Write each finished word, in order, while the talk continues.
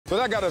So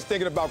that got us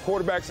thinking about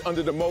quarterbacks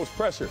under the most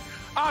pressure.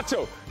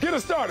 Acho, get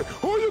us started.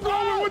 Who are you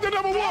going with the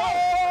number one?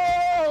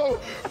 Oh,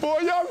 boy,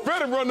 y'all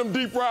better run them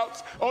deep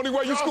routes. Only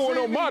way you scoring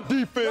on my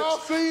defense. Y'all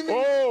see me?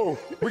 Oh,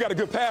 we got a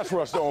good pass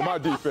rush, though, on my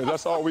defense.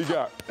 That's all we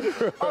got.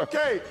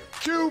 Okay,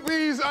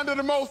 QB's under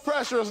the most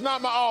pressure. It's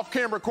not my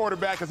off-camera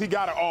quarterback because he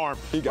got an arm.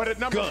 But at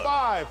number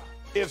 5,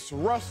 it's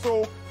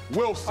Russell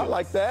Wilson. I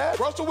like that.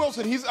 Russell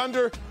Wilson, he's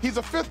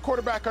a fifth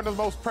quarterback under the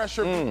most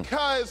pressure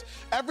because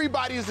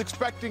everybody is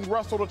expecting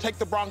Russell to take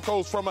the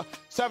Broncos from a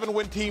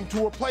 7-win team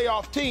to a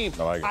playoff team.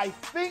 I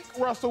think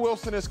Russell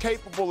Wilson is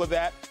capable of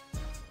that.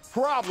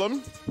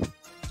 Problem,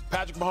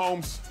 Patrick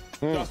Mahomes,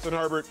 Justin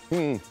Herbert,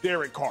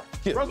 Derek Carr.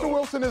 Russell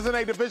Wilson is in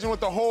a division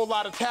with a whole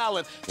lot of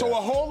talent, so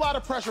a whole lot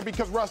of pressure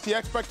because, Russ, the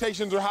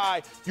expectations are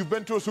high. You've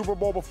been to a Super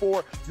Bowl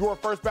before. You're a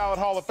first-ballot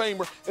Hall of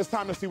Famer. It's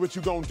time to see what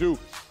you're going to do.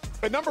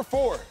 At number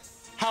 4,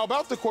 how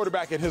about the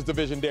quarterback in his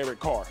division, Derek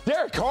Carr?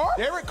 Derek Carr?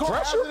 Derek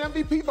Carr has an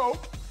MVP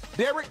vote.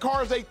 Derek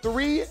Carr is a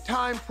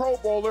 3-time Pro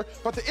Bowler,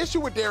 but the issue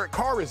with Derek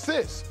Carr is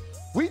this.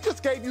 We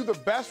just gave you the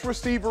best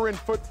receiver in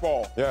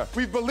football.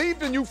 We've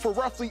believed in you for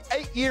roughly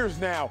 8 years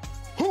now.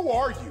 Who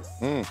are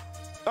you?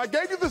 I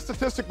gave you the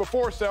statistic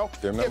before, Sel.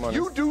 If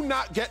you do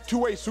not get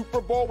to a Super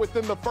Bowl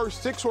within the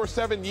first 6 or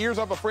 7 years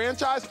of a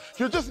franchise,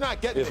 you're just not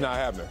getting it. It's not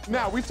happening.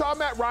 Now, we saw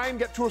Matt Ryan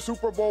get to a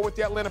Super Bowl with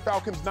the Atlanta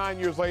Falcons 9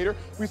 years later.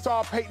 We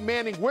saw Peyton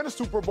Manning win a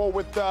Super Bowl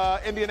with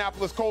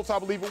Indianapolis Colts, I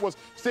believe it was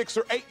 6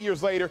 or 8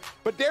 years later.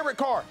 But Derek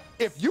Carr,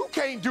 if you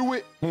can't do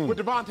it with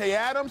Devontae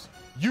Adams,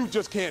 you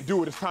just can't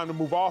do it. It's time to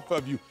move off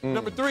of you.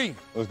 Number 3.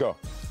 Let's go.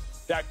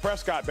 Dak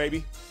Prescott,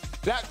 baby.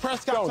 Dak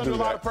Prescott's under a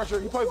lot of pressure.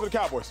 He plays for the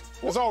Cowboys.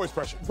 There's always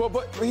pressure.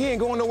 But he ain't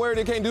going nowhere.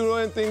 They can't do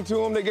anything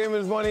to him. They gave him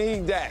his money.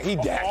 He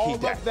Dak. All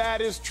of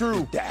that is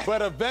true.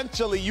 But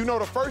eventually, you know,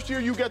 the first year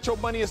you get your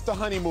money, it's the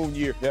honeymoon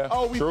year.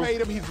 We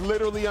paid him. He's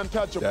literally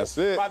untouchable. That's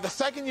it. By the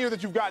second year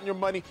that you've gotten your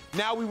money,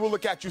 now we will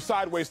look at you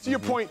sideways. To your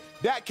point,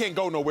 Dak can't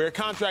go nowhere.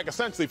 Contract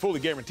essentially fully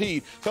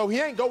guaranteed. So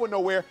he ain't going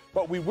nowhere,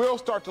 but we will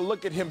start to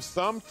look at him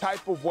some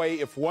type of way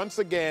if once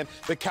again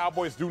the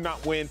Cowboys do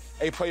not win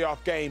a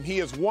playoff game. He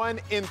is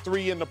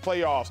 1-3 in the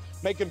playoffs,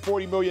 making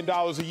 $40 million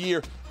a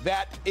year.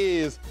 That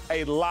is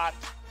a lot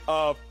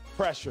of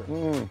pressure.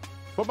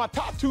 But my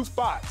top 2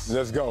 spots.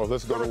 Let's go.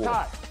 Let's go.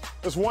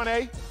 It's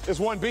 1A, it's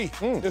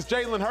 1B. It's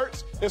Jalen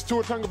Hurts, it's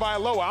Tua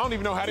Tagovailoa. I don't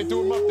even know how they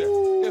threw him up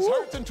there. It's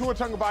Hurts and Tua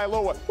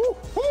Tagovailoa.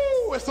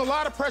 It's a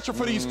lot of pressure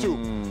for these two.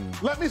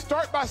 Let me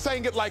start by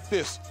saying it like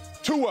this.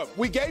 Tua,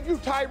 we gave you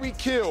Tyreek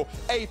Hill,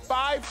 a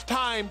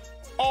 5-time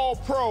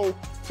All-Pro,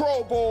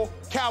 Pro Bowl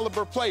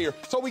caliber player.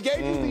 So we gave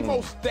you the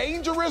most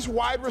dangerous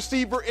wide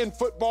receiver in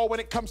football when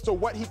it comes to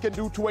what he can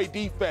do to a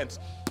defense.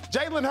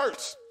 Jalen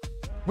Hurts,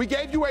 we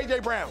gave you A.J.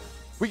 Brown.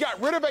 We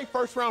got rid of a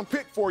first-round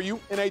pick for you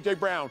in A.J.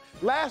 Brown.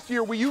 Last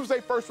year, we used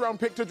a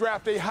first-round pick to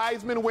draft a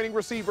Heisman-winning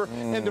receiver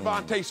in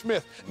Devontae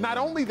Smith. Not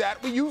only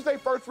that, we used a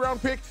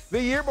first-round pick the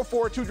year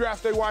before to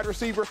draft a wide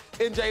receiver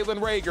in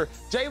Jalen Reagor.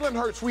 Jalen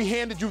Hurts, we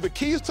handed you the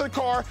keys to the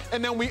car,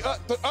 and then we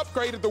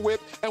upgraded the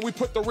whip, and we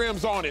put the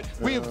rims on it.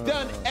 We have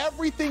done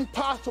everything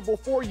possible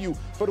for you.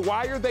 But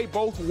why are they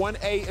both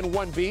 1A and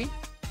 1B?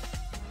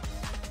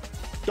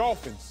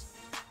 Dolphins,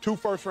 2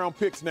 first-round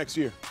picks next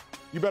year.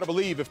 You better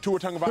believe if Tua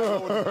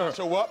Tagovailoa does not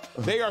show up,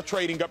 they are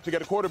trading up to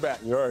get a quarterback.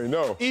 You already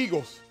know.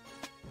 Eagles,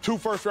 2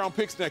 first-round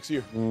picks next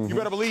year. You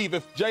better believe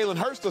if Jalen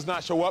Hurts does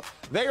not show up,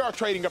 they are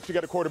trading up to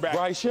get a quarterback.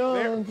 Bryce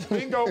Young.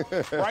 Bingo.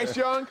 Bryce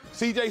Young,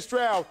 C.J.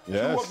 Stroud, 2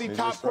 of the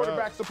top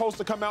quarterbacks supposed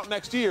to come out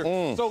next year.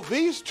 So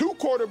these 2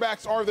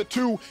 quarterbacks are the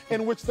 2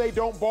 in which they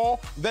don't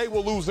ball, they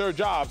will lose their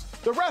jobs.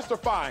 The rest are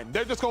fine.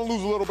 They're just going to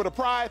lose a little bit of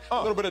pride, a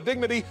little bit of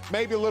dignity,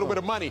 maybe a little bit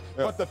of money.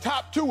 But the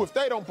top 2, if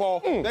they don't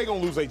ball, they're going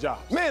to lose their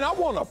jobs. Man, I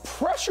want a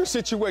pressure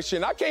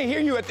situation. I can't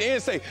hear you at the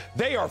end say,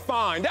 they are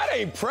fine. That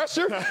ain't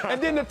pressure.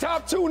 And then the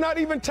top 2, not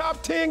even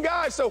top 10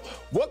 guys. So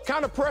what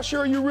kind of pressure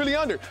are you really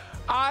under?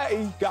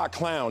 I got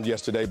clowned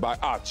yesterday by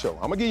Acho.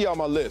 I'm going to give y'all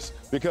my list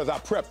because I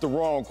prepped the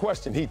wrong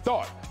question. He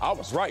thought I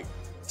was right.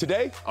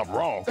 Today, I'm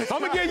wrong. I'm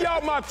going to give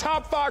y'all my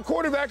top 5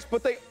 quarterbacks,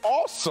 but they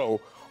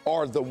also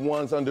are the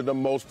ones under the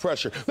most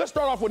pressure. Let's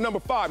start off with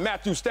number 5,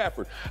 Matthew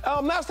Stafford.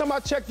 Last time I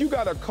checked, you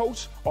got a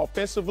coach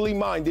offensively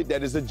minded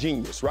that is a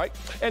genius, right?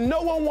 And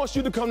no one wants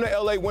you to come to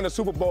L.A., win a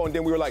Super Bowl, and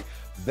then we were like,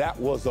 that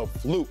was a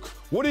fluke.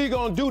 What are you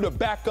going to do to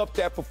back up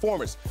that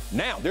performance?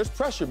 Now, there's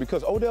pressure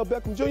because Odell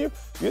Beckham Jr.,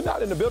 you're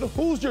not in the building.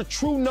 Who's your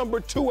true number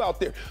 2 out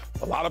there?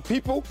 A lot of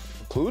people,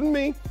 including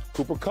me,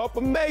 Cooper Kupp,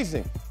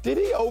 amazing. Did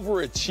he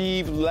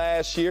overachieve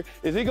last year?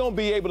 Is he going to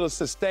be able to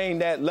sustain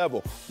that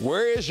level?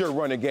 Where is your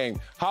running game?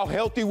 How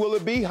healthy will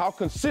it be? How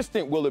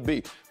consistent will it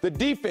be? The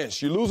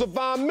defense, you lose a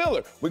Von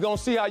Miller. We're going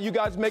to see how you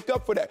guys make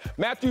up for that.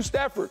 Matthew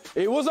Stafford,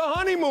 it was a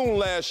honeymoon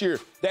last year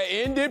that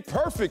ended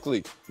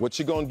perfectly. What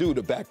you going to do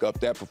to back up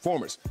that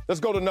performance? Let's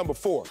go to number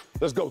 4.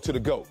 Let's go to the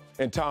GOAT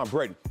and Tom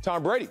Brady.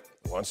 Tom Brady,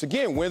 once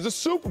again, wins a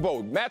Super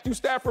Bowl. Matthew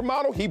Stafford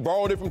model, he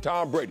borrowed it from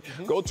Tom Brady.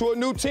 Go to a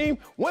new team,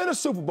 win a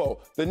Super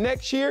Bowl. The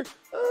next year,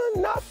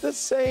 not the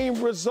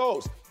same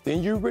results.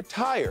 Then you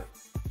retire.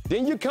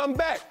 Then you come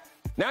back.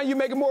 Now you're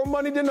making more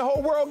money than the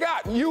whole world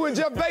got. You and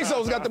Jeff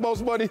Bezos got the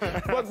most money.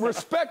 But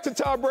respect to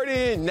Tom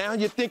Brady, and now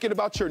you're thinking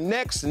about your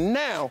next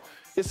now.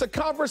 It's a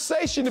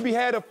conversation to be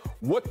had of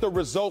what the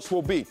results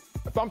will be.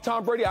 If I'm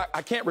Tom Brady,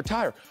 I can't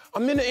retire.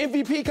 I'm in the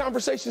MVP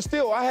conversation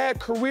still. I had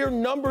career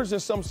numbers in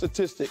some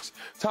statistics.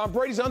 Tom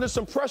Brady's under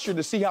some pressure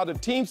to see how the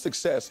team's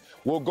success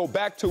will go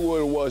back to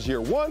what it was year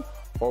one,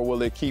 or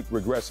will it keep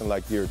regressing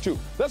like year two?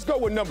 Let's go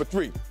with number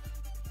 3.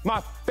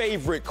 My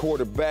favorite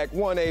quarterback,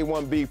 1A,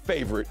 1B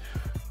favorite,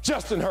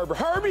 Justin Herbert.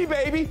 Herbie,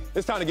 baby.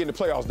 It's time to get in the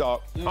playoffs,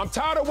 dog. I'm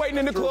tired of waiting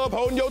in the club,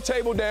 holding your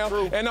table down,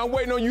 and I'm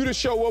waiting on you to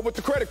show up with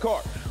the credit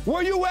card.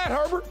 Where you at,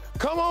 Herbert?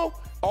 Come on.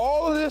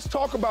 All of this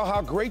talk about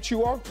how great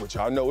you are, which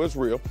I know is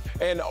real,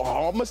 and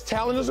how much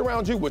talent is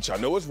around you, which I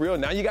know is real.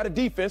 Now you got a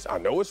defense. I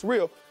know it's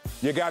real.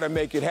 You got to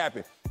make it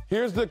happen.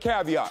 Here's the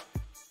caveat.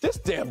 This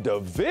damn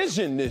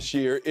division this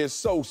year is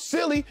so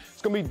silly.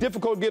 It's going to be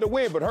difficult to get a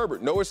win, but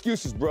Herbert, no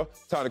excuses, bro.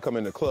 Time to come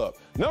in the club.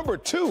 Number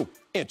 2,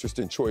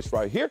 interesting choice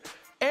right here.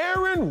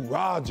 Aaron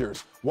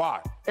Rodgers. Why?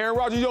 Aaron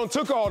Rodgers, you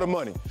took all the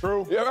money.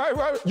 True. Yeah,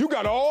 right. You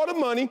got all the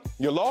money.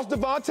 You lost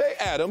Devontae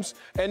Adams,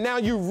 and now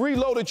you've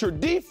reloaded your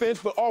defense,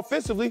 but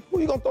offensively, who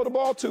are you going to throw the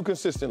ball to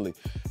consistently?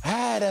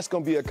 That's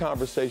going to be a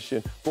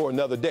conversation for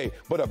another day.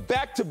 But a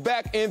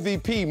back-to-back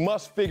MVP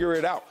must figure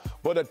it out.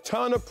 But a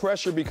ton of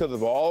pressure because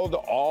of all the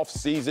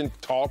off-season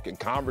talk and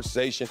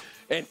conversation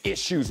and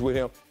issues with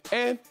him.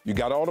 And you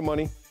got all the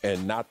money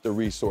and not the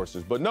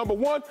resources. But number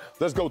 1,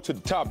 let's go to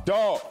the top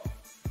dog.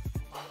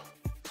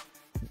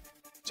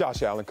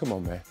 Josh Allen, come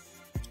on, man.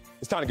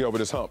 It's time to get over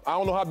this hump. I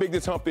don't know how big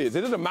this hump is.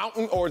 Is it a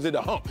mountain or is it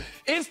a hump?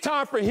 It's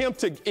time for him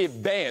to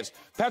advance.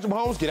 Patrick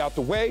Mahomes, get out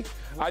the way.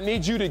 I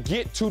need you to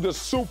get to the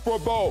Super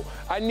Bowl.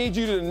 I need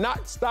you to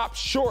not stop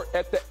short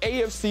at the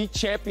AFC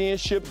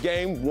Championship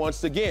game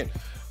once again.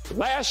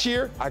 Last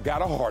year, I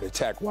got a heart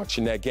attack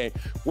watching that game.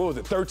 What was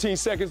it, 13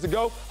 seconds to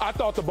go? I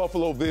thought the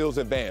Buffalo Bills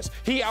advanced.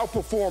 He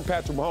outperformed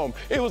Patrick Mahomes.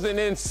 It was an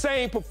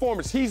insane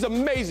performance. He's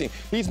amazing.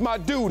 He's my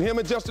dude, him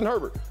and Justin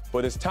Herbert.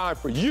 But it's time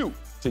for you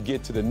to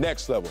get to the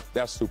next level.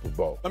 That's Super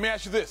Bowl. Let me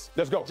ask you this.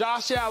 Let's go.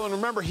 Josh Allen,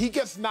 remember, he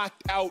gets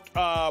knocked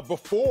out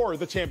before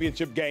the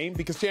championship game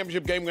because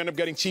championship game we end up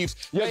getting Chiefs.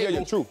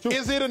 Yeah, true.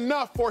 Is it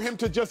enough for him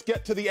to just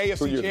get to the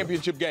AFC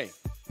championship game?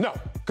 No,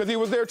 because he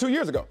was there 2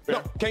 years ago. Yeah.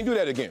 No, can't do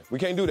that again. We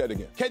can't do that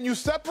again. Can you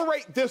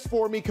separate this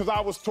for me? Because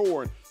I was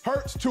torn.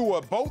 Hurts,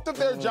 Tua, both of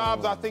their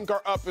jobs, I think,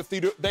 are up if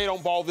they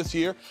don't ball this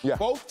year. Yeah.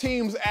 Both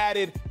teams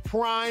added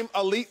prime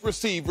elite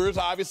receivers.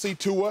 Obviously,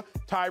 Tua,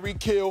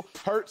 Tyreek Hill,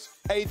 Hurts,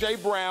 A.J.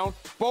 Brown.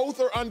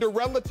 Both are under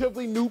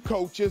relatively new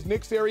coaches,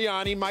 Nick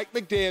Sirianni, Mike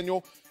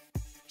McDaniel.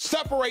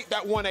 Separate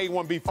that 1A,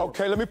 1B for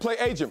Okay, let me play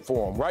agent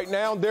for them. Right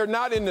now, they're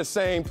not in the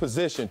same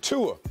position.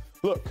 Tua,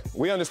 look,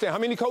 we understand how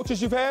many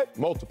coaches you've had?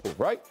 Multiple,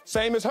 right?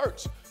 Same as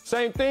Hurts.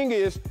 Same thing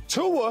is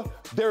Tua,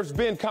 there's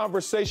been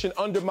conversation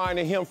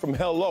undermining him from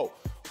hello.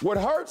 What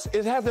Hurts,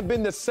 it hasn't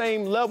been the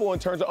same level in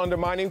terms of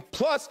undermining.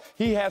 Plus,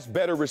 he has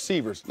better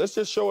receivers. Let's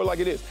just show it like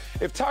it is.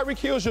 If Tyreek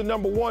Hill's your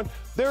number 1,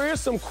 there is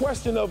some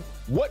question of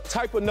what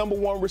type of number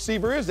 1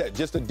 receiver is that?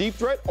 Just a deep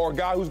threat or a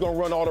guy who's going to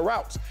run all the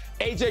routes?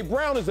 A.J.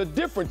 Brown is a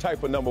different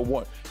type of number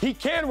 1. He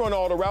can run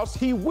all the routes.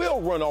 He will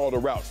run all the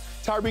routes.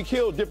 Tyreek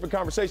Hill, different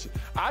conversation.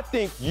 I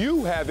think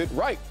you have it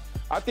right.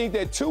 I think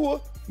that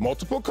Tua,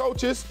 multiple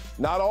coaches,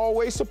 not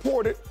always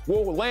supported,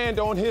 will land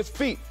on his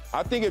feet.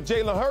 I think if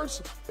Jalen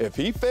Hurts, if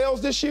he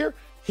fails this year,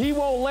 he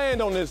won't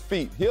land on his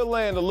feet. He'll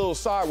land a little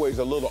sideways,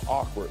 a little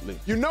awkwardly.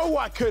 You know who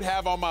I could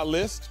have on my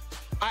list?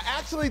 I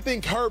actually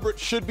think Herbert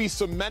should be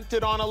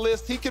cemented on a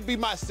list. He could be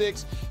my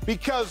 6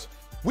 because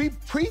we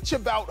preach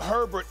about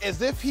Herbert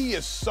as if he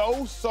is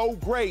so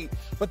great,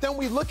 but then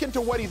we look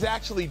into what he's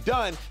actually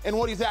done and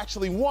what he's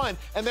actually won,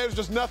 and there's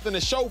just nothing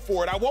to show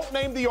for it. I won't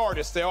name the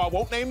artist, I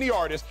won't name the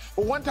artist,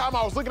 but one time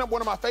I was looking up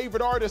one of my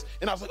favorite artists,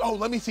 and I was like, oh,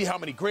 let me see how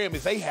many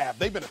Grammys they have.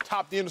 They've been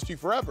atop the industry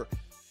forever.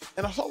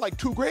 And I saw like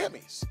 2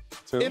 Grammys.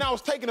 2? And I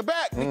was taken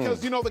aback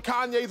because, you know, the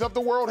Kanyes of the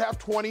world have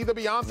 20, the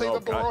Beyoncés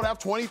of the world have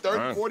 20,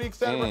 30, 40, et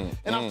cetera.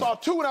 And I saw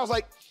 2, and I was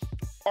like,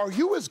 are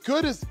you as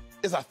good as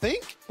I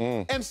think?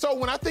 And so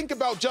when I think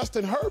about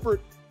Justin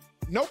Herbert,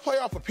 no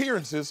playoff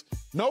appearances,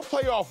 no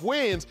playoff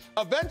wins,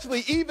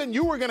 eventually even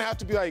you were going to have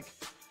to be like,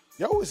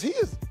 yo, is he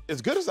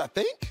as good as I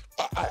think?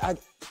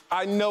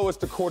 I know it's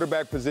the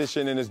quarterback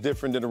position and it's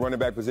different than the running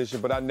back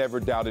position, but I never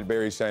doubted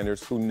Barry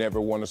Sanders, who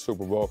never won a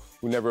Super Bowl,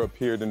 who never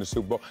appeared in the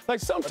Super Bowl. Like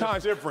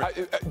sometimes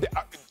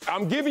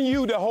I'm giving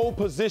you the whole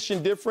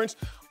position difference,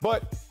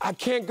 but I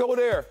can't go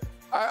there.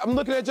 I'm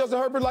looking at Justin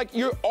Herbert like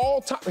you're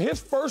all time. His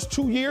first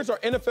 2 years are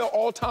NFL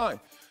all time.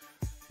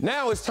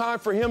 Now it's time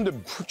for him to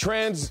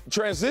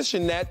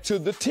transition that to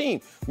the team,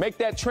 make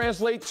that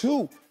translate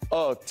to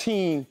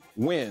team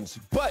wins.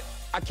 But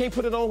I can't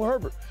put it on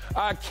Herbert.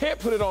 I can't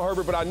put it on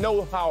Herbert, but I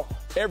know how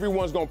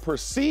everyone's going to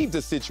perceive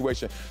the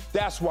situation.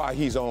 That's why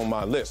he's on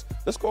my list.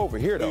 Let's go over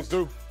here, though. Please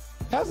do.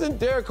 Hasn't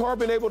Derek Carr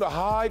been able to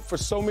hide for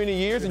so many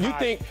years? And you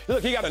think,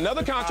 look, he got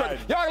another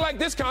contract. Y'all like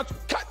this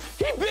contract.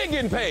 He been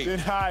getting paid.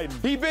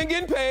 He been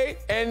getting paid,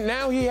 and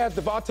now he has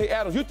Davante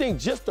Adams. You think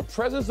just the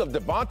presence of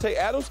Davante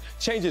Adams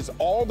changes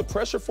all the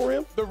pressure for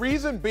him? The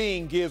reason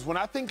being is when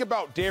I think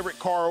about Derek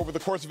Carr over the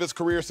course of his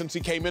career since he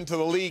came into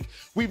the league,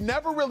 we've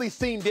never really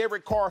seen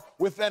Derek Carr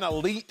with an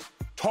elite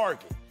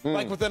target.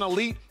 Like with an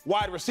elite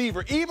wide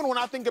receiver. Even when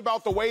I think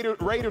about the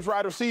Raiders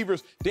wide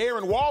receivers,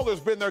 Darren Waller's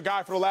been their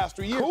guy for the last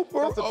 3 years.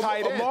 Cooper, that's a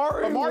tight end.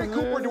 Amari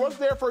Cooper was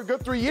there for a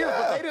good 3 years,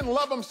 but they didn't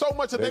love him so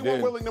much that they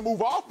weren't willing to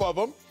move off of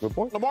him. Good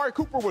point. Amari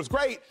Cooper was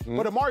great,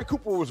 but Amari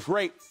Cooper was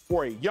great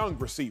for a young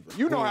receiver.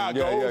 You know how it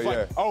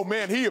goes. Oh,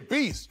 man, he a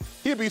beast.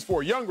 He a beast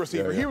for a young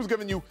receiver. He was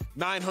giving you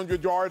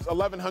 900 yards,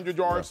 1,100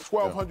 yards,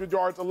 1,200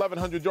 yards,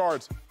 1,100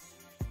 yards.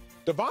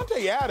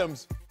 Davante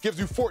Adams gives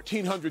you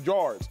 1,400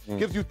 yards,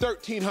 gives you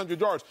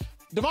 1,300 yards.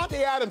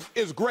 Davante Adams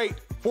is great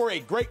for a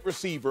great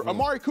receiver.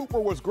 Amari Cooper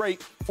was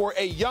great for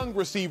a young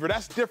receiver.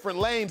 That's different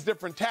lanes,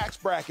 different tax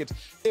brackets.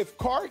 If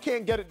Carr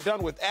can't get it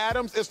done with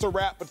Adams, it's a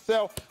wrap. But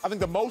still, I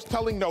think the most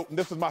telling note, and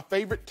this is my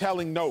favorite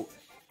telling note,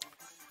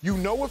 you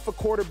know if a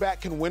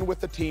quarterback can win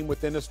with a team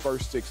within his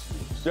first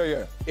 6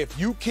 years. If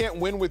you can't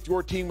win with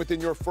your team within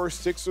your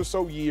first 6 or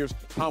so years,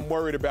 I'm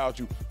worried about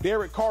you.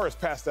 Derek Carr is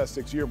past that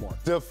 6-year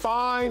mark.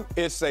 Define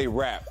it's a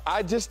wrap.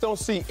 I just don't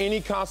see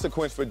any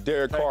consequence for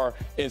Derek Carr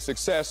in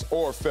success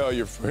or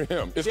failure for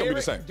him. It's going to be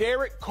the same.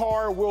 Derek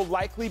Carr will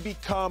likely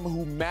become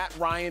who Matt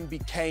Ryan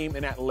became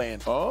in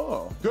Atlanta.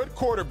 Oh. Good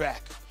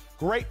quarterback.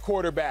 Great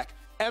quarterback.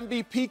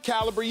 MVP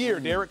caliber year.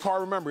 Derek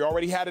Carr, remember, he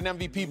already had an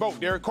MVP vote.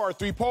 Derek Carr,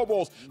 3 Pro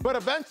Bowls. But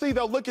eventually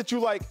they'll look at you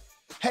like,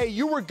 hey,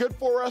 you were good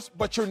for us,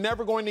 but you're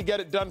never going to get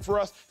it done for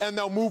us, and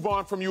they'll move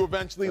on from you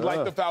eventually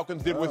like the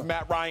Falcons did with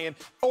Matt Ryan,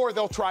 or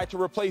they'll try to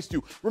replace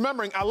you.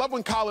 Remembering, I love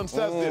when Colin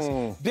says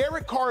this,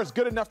 Derek Carr is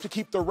good enough to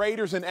keep the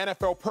Raiders in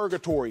NFL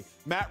purgatory.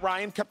 Matt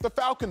Ryan kept the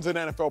Falcons in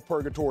NFL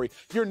purgatory.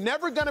 You're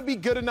never going to be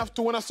good enough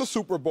to win us a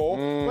Super Bowl,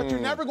 but you're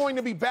never going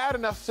to be bad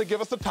enough to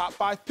give us a top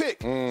 5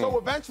 pick. So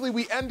eventually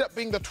we end up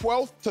being the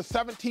 12th to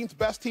 17th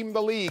best team in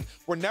the league.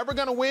 We're never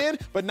going to win,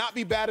 but not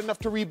be bad enough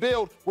to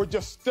rebuild. We're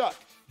just stuck.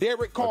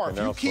 Derek Carr, if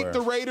you keep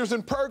the Raiders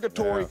in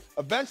purgatory,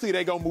 eventually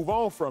they're going to move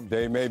on from you.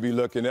 They may be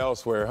looking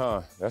elsewhere,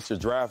 huh? That's your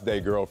draft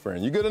day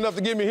girlfriend. You good enough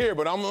to get me here,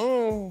 but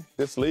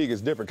this league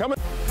is different. Coming.